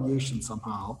are all aviation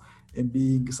somehow, and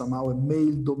being somehow a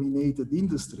male-dominated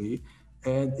industry.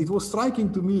 And it was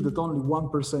striking to me that only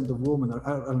 1% of women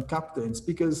are captains,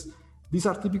 because these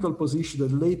are typical positions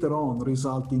that later on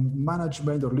result in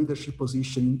management or leadership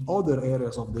position in other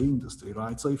areas of the industry,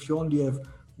 right? So if you only have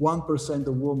 1%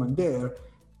 of women there,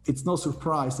 it's no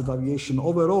surprise that aviation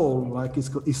overall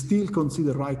is still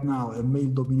considered right now a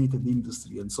male-dominated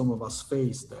industry, and some of us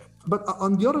face that. But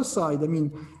on the other side, I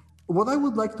mean, what I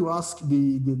would like to ask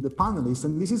the panelists,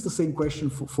 and this is the same question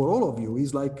for all of you,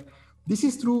 is like, this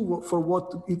is true for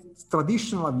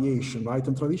traditional aviation, right?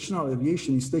 And traditional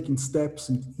aviation is taking steps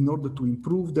in order to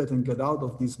improve that and get out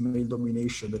of this male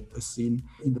domination that has seen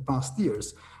in the past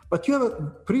years. But you have a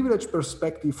privileged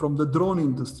perspective from the drone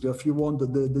industry, if you want,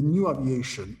 the new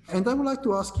aviation. And I would like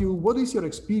to ask you, what is your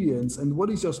experience and what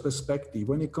is your perspective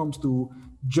when it comes to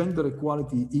gender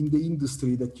equality in the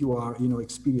industry that you are,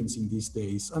 experiencing these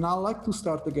days? And I'd like to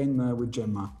start again with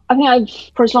Gemma. I think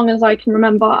for as long as I can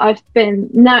remember, I've been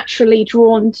naturally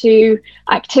drawn to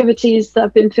activities that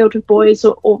have been filled with boys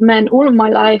or men all of my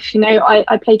life.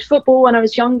 I played football when I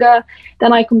was younger,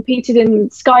 then I competed in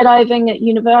skydiving at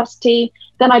university,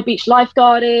 then I beach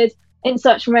lifeguarded, in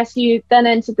search and rescue, then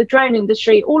entered the drone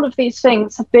industry. All of these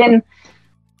things have been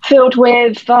filled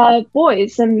with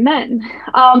boys and men.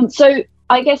 So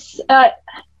I guess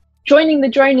joining the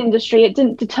drone industry, it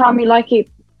didn't deter me like it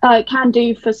can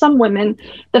do for some women,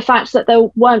 the fact that there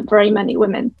weren't very many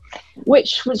women,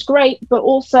 which was great, but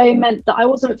also meant that I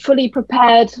wasn't fully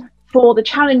prepared for the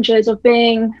challenges of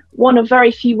being one of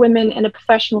very few women in a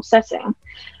professional setting.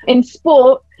 In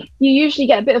sport, you usually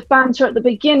get a bit of banter at the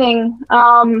beginning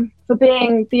for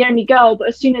being the only girl, but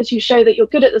as soon as you show that you're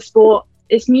good at the sport,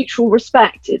 it's mutual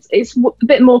respect. It's a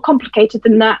bit more complicated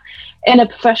than that in a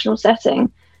professional setting.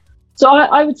 So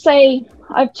I would say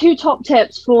I have two top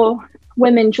tips for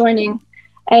women joining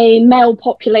a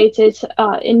male-populated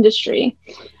industry.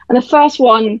 And the first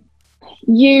one,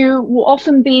 you will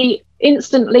often be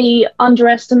instantly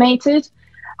underestimated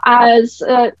as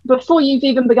before you've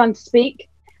even begun to speak,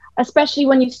 especially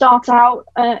when you start out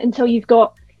until you've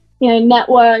got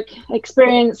network,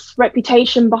 experience,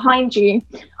 reputation behind you.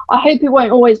 I hope it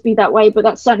won't always be that way, but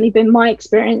that's certainly been my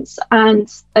experience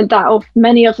and that of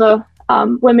many other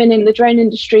women in the drone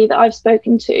industry that I've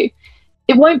spoken to.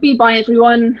 It won't be by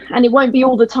everyone, and it won't be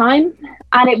all the time,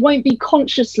 and it won't be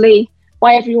consciously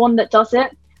by everyone that does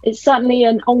it. It's certainly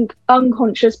an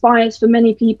unconscious bias for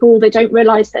many people. They don't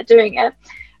realize they're doing it.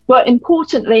 But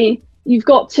importantly, you've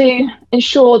got to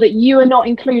ensure that you are not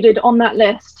included on that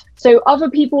list. So other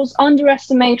people's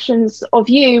underestimations of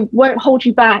you won't hold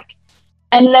you back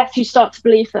unless you start to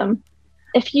believe them.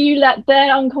 If you let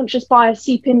their unconscious bias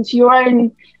seep into your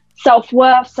own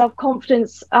self-worth,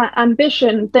 self-confidence,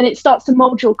 ambition, then it starts to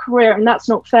mold your career, and that's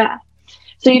not fair.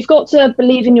 So you've got to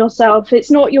believe in yourself.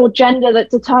 It's not your gender that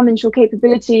determines your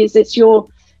capabilities. It's your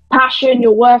passion,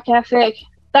 your work ethic.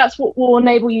 That's what will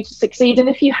enable you to succeed. And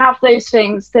if you have those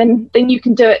things, then you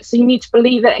can do it. So you need to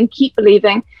believe it and keep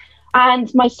believing.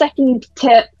 And my second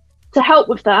tip to help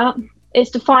with that is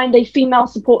to find a female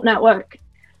support network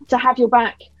to have your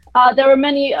back. There are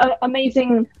many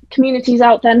amazing communities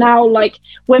out there now, like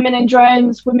Women in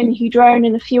Drones, Women Who Drone,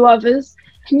 and a few others.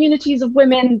 Communities of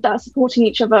women that are supporting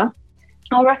each other.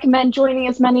 I recommend joining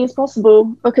as many as possible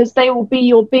because they will be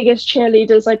your biggest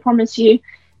cheerleaders, I promise you.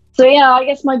 So yeah, I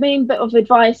guess my main bit of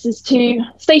advice is to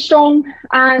stay strong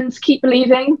and keep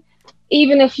believing,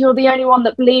 even if you're the only one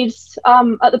that believes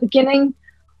at the beginning.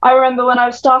 I remember when I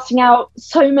was starting out,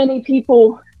 so many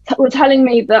people were telling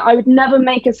me that I would never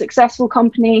make a successful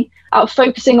company out of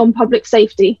focusing on public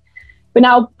safety. But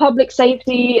now public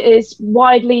safety is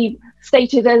widely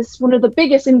stated as one of the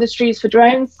biggest industries for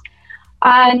drones.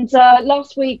 And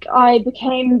last week, I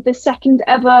became the second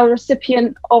ever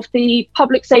recipient of the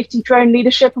Public Safety Drone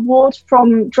Leadership Award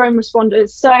from Drone Responders.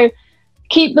 So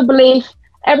keep the belief.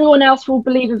 Everyone else will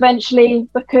believe eventually,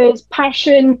 because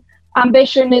passion,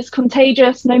 ambition is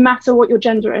contagious no matter what your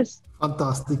gender is.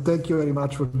 Fantastic. Thank you very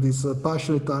much for this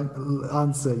passionate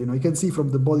answer. You can see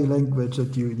from the body language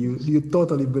that you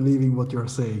totally believe in what you're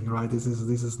saying, right? This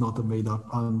is not a made up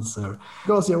answer.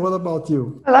 Gosia, what about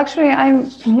you? Well, actually,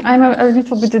 I'm a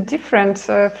little bit different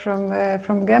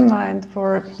from Gemma and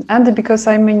for Andy, because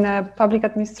I'm in public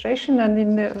administration and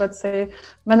in let's say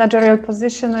managerial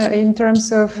position in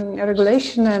terms of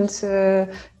regulation and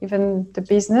even the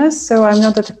business. So I'm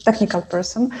not a technical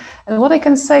person. And what I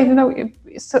can say,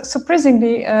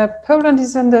 surprisingly, Poland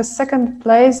is in the second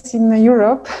place in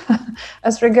Europe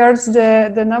as regards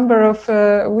the number of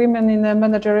women in a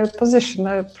managerial position.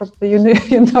 Probably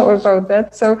you know about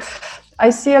that. So I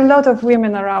see a lot of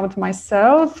women around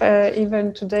myself.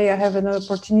 Even today, I have an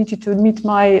opportunity to meet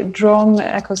my drone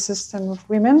ecosystem of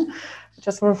women.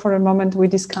 Just for a moment, we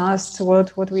discussed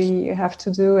what we have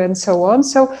to do and so on.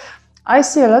 So I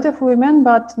see a lot of women,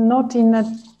 but not in a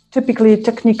typically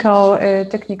technical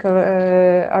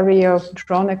area of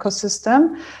drone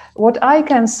ecosystem. What I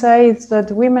can say is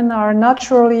that women are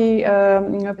naturally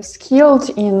skilled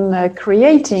in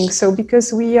creating. So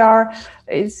because we are,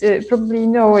 probably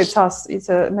know it's us. It's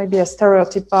maybe a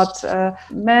stereotype, but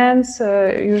men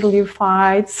usually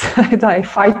fights. They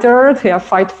fighter. They are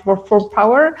fight for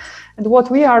power. And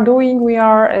what we are doing, we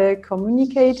are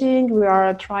communicating. We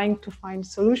are trying to find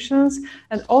solutions,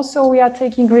 and also we are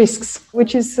taking risks,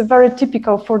 which is very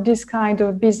typical for this kind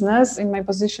of business. In my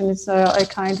position, it's a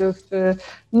kind of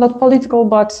not political,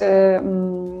 but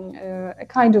a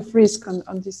kind of risk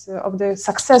on this of the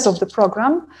success of the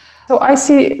program. So I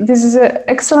see this is an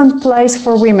excellent place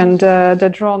for women, the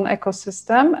drone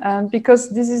ecosystem, and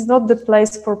because this is not the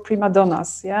place for prima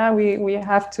donnas. Yeah, we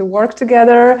have to work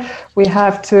together. We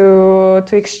have to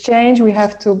exchange. We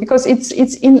have to, because it's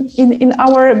in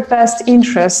our best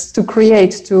interest to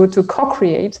create, to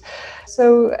co-create.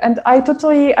 So, and I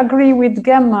totally agree with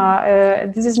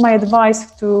Gemma. This is my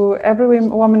advice to every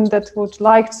woman that would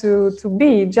like to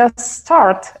be, just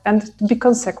start and be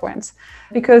consequent.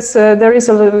 Because there is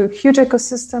a huge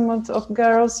ecosystem of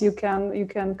girls. You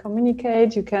can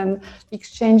communicate, you can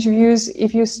exchange views.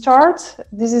 If you start,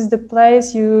 this is the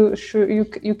place you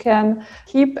can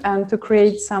keep and to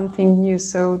create something new.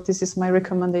 So this is my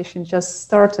recommendation: just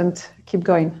start and keep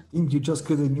going. I think you just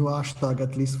created a new hashtag,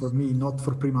 at least for me, not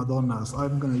for prima donnas.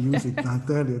 I'm going to use it. I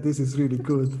tell you, this is really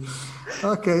good.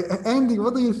 Okay, Andy,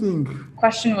 what do you think?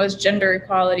 Question was gender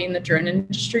equality in the drone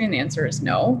industry, and the answer is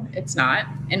no, it's not,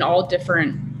 in all different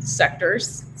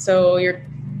sectors. So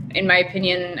in my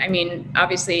opinion, I mean,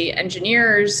 obviously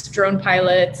engineers, drone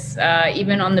pilots,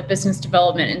 even on the business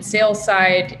development and sales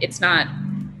side, it's not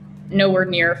nowhere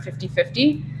near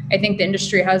 50-50. I think the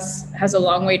industry has a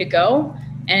long way to go.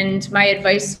 And my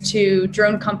advice to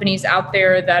drone companies out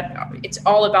there, that it's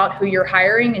all about who you're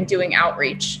hiring and doing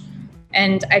outreach.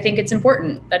 And I think it's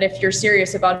important that if you're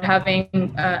serious about having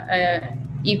an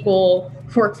equal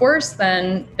workforce,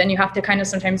 then you have to kind of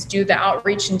sometimes do the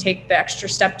outreach and take the extra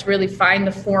step to really find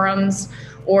the forums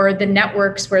or the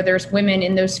networks where there's women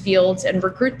in those fields and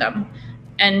recruit them.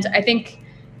 And I think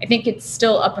it's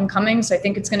still up and coming, so I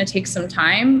think it's going to take some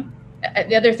time.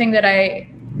 The other thing that I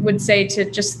would say to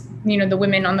just the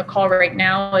women on the call right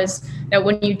now is that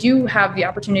when you do have the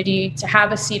opportunity to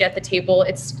have a seat at the table,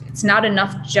 it's not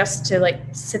enough just to like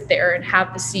sit there and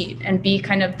have the seat and be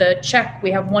kind of the check. We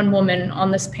have one woman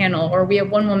on this panel, or we have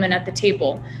one woman at the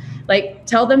table. Like,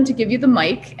 tell them to give you the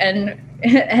mic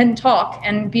and talk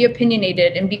and be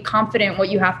opinionated and be confident what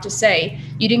you have to say.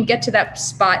 You didn't get to that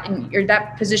spot or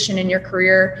that position in your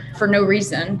career for no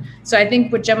reason. So I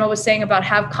think what Gemma was saying about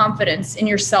have confidence in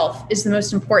yourself is the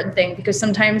most important thing, because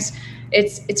sometimes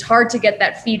it's hard to get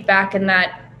that feedback and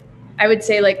that, I would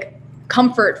say, like,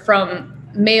 comfort from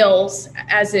males,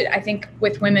 as I think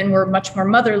with women we're much more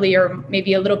motherly or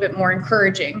maybe a little bit more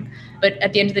encouraging. But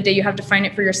at the end of the day, you have to find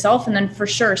it for yourself, and then for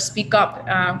sure speak up,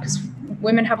 because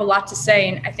women have a lot to say.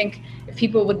 And I think if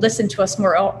people would listen to us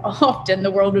more often,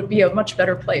 the world would be a much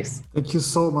better place. Thank you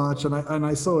so much. And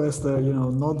I saw Esther,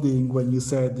 nodding when you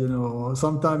said,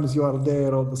 sometimes you are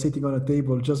there or sitting on a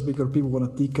table just because people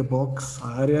want to tick a box.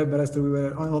 I remember, Esther, we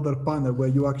were on another panel where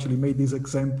you actually made this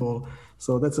example.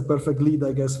 So that's a perfect lead,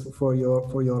 I guess, for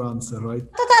your answer, right?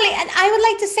 Totally. And I would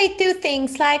like to say two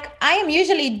things. Like, I am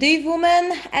usually the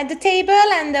woman at the table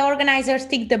and the organizers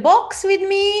tick the box with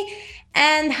me.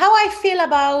 And how I feel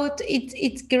about it,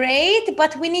 it's great,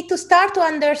 but we need to start to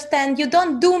understand you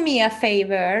don't do me a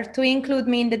favor to include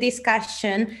me in the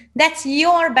discussion. That's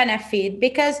your benefit,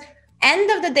 because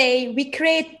end of the day, we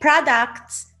create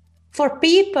products for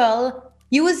people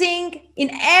using in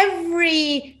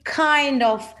every kind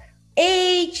of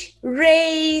age,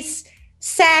 race,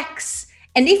 sex.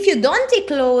 And if you don't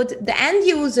include the end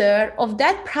user of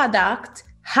that product,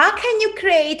 how can you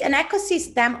create an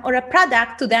ecosystem or a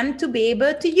product to them to be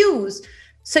able to use?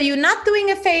 So you're not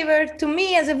doing a favor to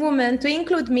me as a woman to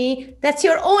include me. That's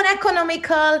your own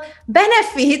economical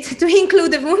benefit to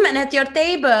include a woman at your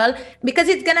table, because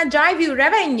it's going to drive you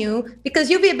revenue, because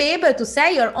you will be able to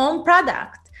sell your own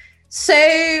product. So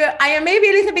I am maybe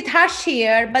a little bit harsh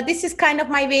here, but this is kind of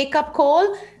my wake-up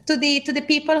call to the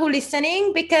people who are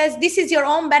listening, because this is your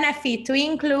own benefit to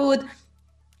include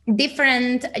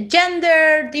different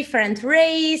gender, different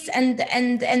race,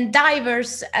 and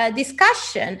diverse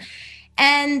discussion.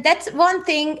 And that's one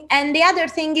thing. And the other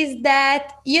thing is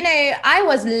that, I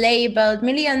was labeled a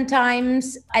million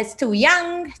times as too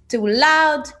young, too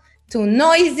loud, too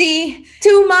noisy,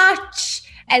 too much.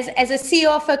 As a CEO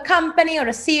of a company or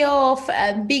a CEO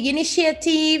of big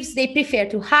initiatives, they prefer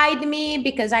to hide me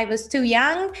because I was too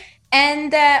young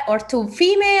and or too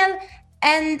female.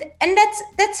 And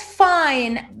that's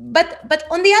fine. But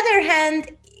on the other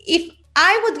hand, if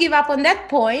I would give up on that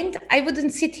point, I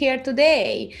wouldn't sit here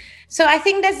today. So I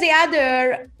think that's the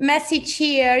other message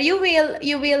here. You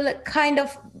will kind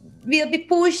of be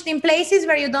pushed in places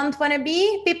where you don't want to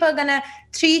be. People are gonna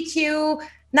treat you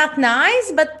not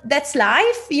nice, but that's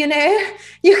life. You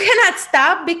cannot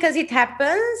stop because it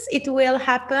happens. It will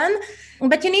happen.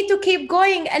 But you need to keep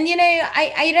going. And,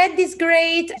 I read this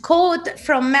great quote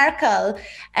from Merkel.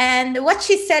 And what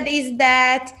she said is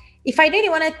that if I really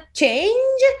want to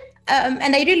change,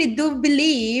 and I really do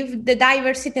believe the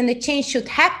diversity and the change should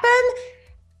happen,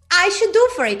 I should do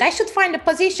for it. I should find a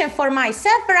position for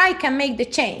myself where I can make the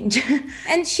change.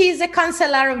 And she's a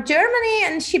chancellor of Germany,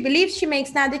 and she believes she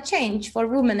makes now the change for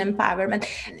women empowerment.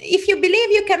 If you believe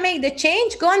you can make the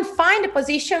change, go and find a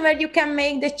position where you can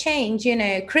make the change,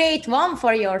 create one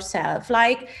for yourself.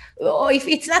 Or if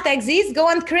it's not exist, go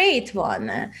and create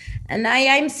one. And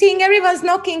I'm seeing everyone's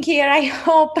knocking here. I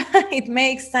hope it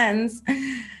makes sense.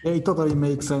 Yeah, it totally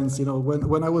makes sense.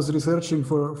 When I was researching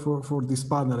for this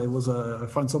panel, I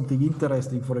found something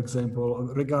interesting, for example,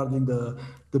 regarding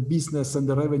the business and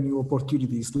the revenue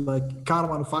opportunities. Like car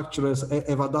manufacturers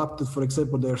have adapted, for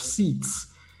example, their seats,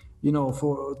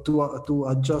 to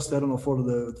adjust, I don't know, for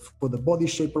the body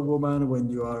shape of woman when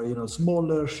you are,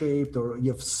 smaller shaped or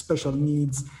you have special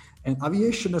needs. And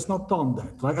aviation has not done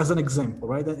that, like as an example,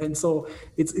 right? And so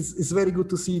it's very good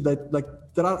to see that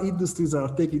there are industries that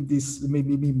are taking this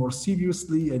maybe more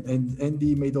seriously. And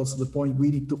Andy made also the point, we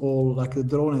need to all, like the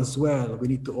drone as well, we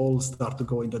need to all start to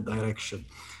go in that direction.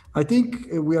 I think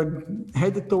we are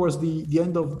headed towards the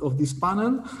end of this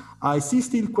panel. I see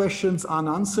still questions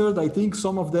unanswered. I think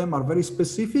some of them are very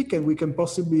specific and we can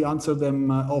possibly answer them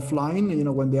offline,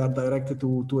 when they are directed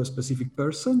to a specific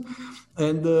person.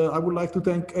 And I would like to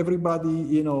thank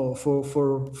everybody,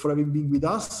 for having been with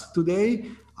us today,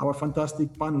 our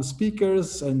fantastic panel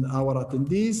speakers and our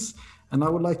attendees. And I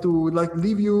would like to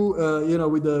leave you,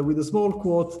 with a small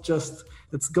quote, just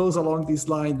that goes along this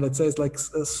line that says,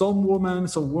 some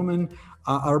women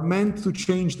are meant to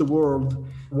change the world,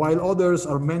 while others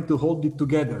are meant to hold it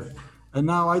together. And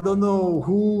now I don't know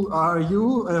who are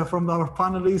you from our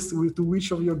panelists, to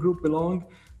which of your group belong,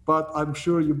 but I'm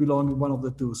sure you belong in one of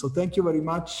the two. So thank you very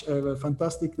much. Have a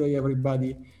fantastic day,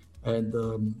 everybody, and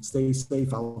stay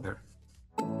safe out there.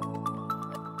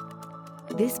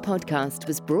 This podcast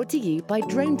was brought to you by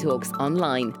Drone Talks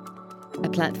Online, a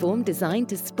platform designed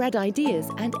to spread ideas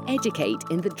and educate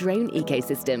in the drone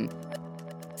ecosystem.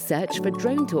 Search for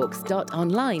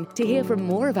dronetalks.online to hear from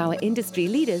more of our industry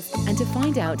leaders and to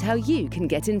find out how you can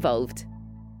get involved.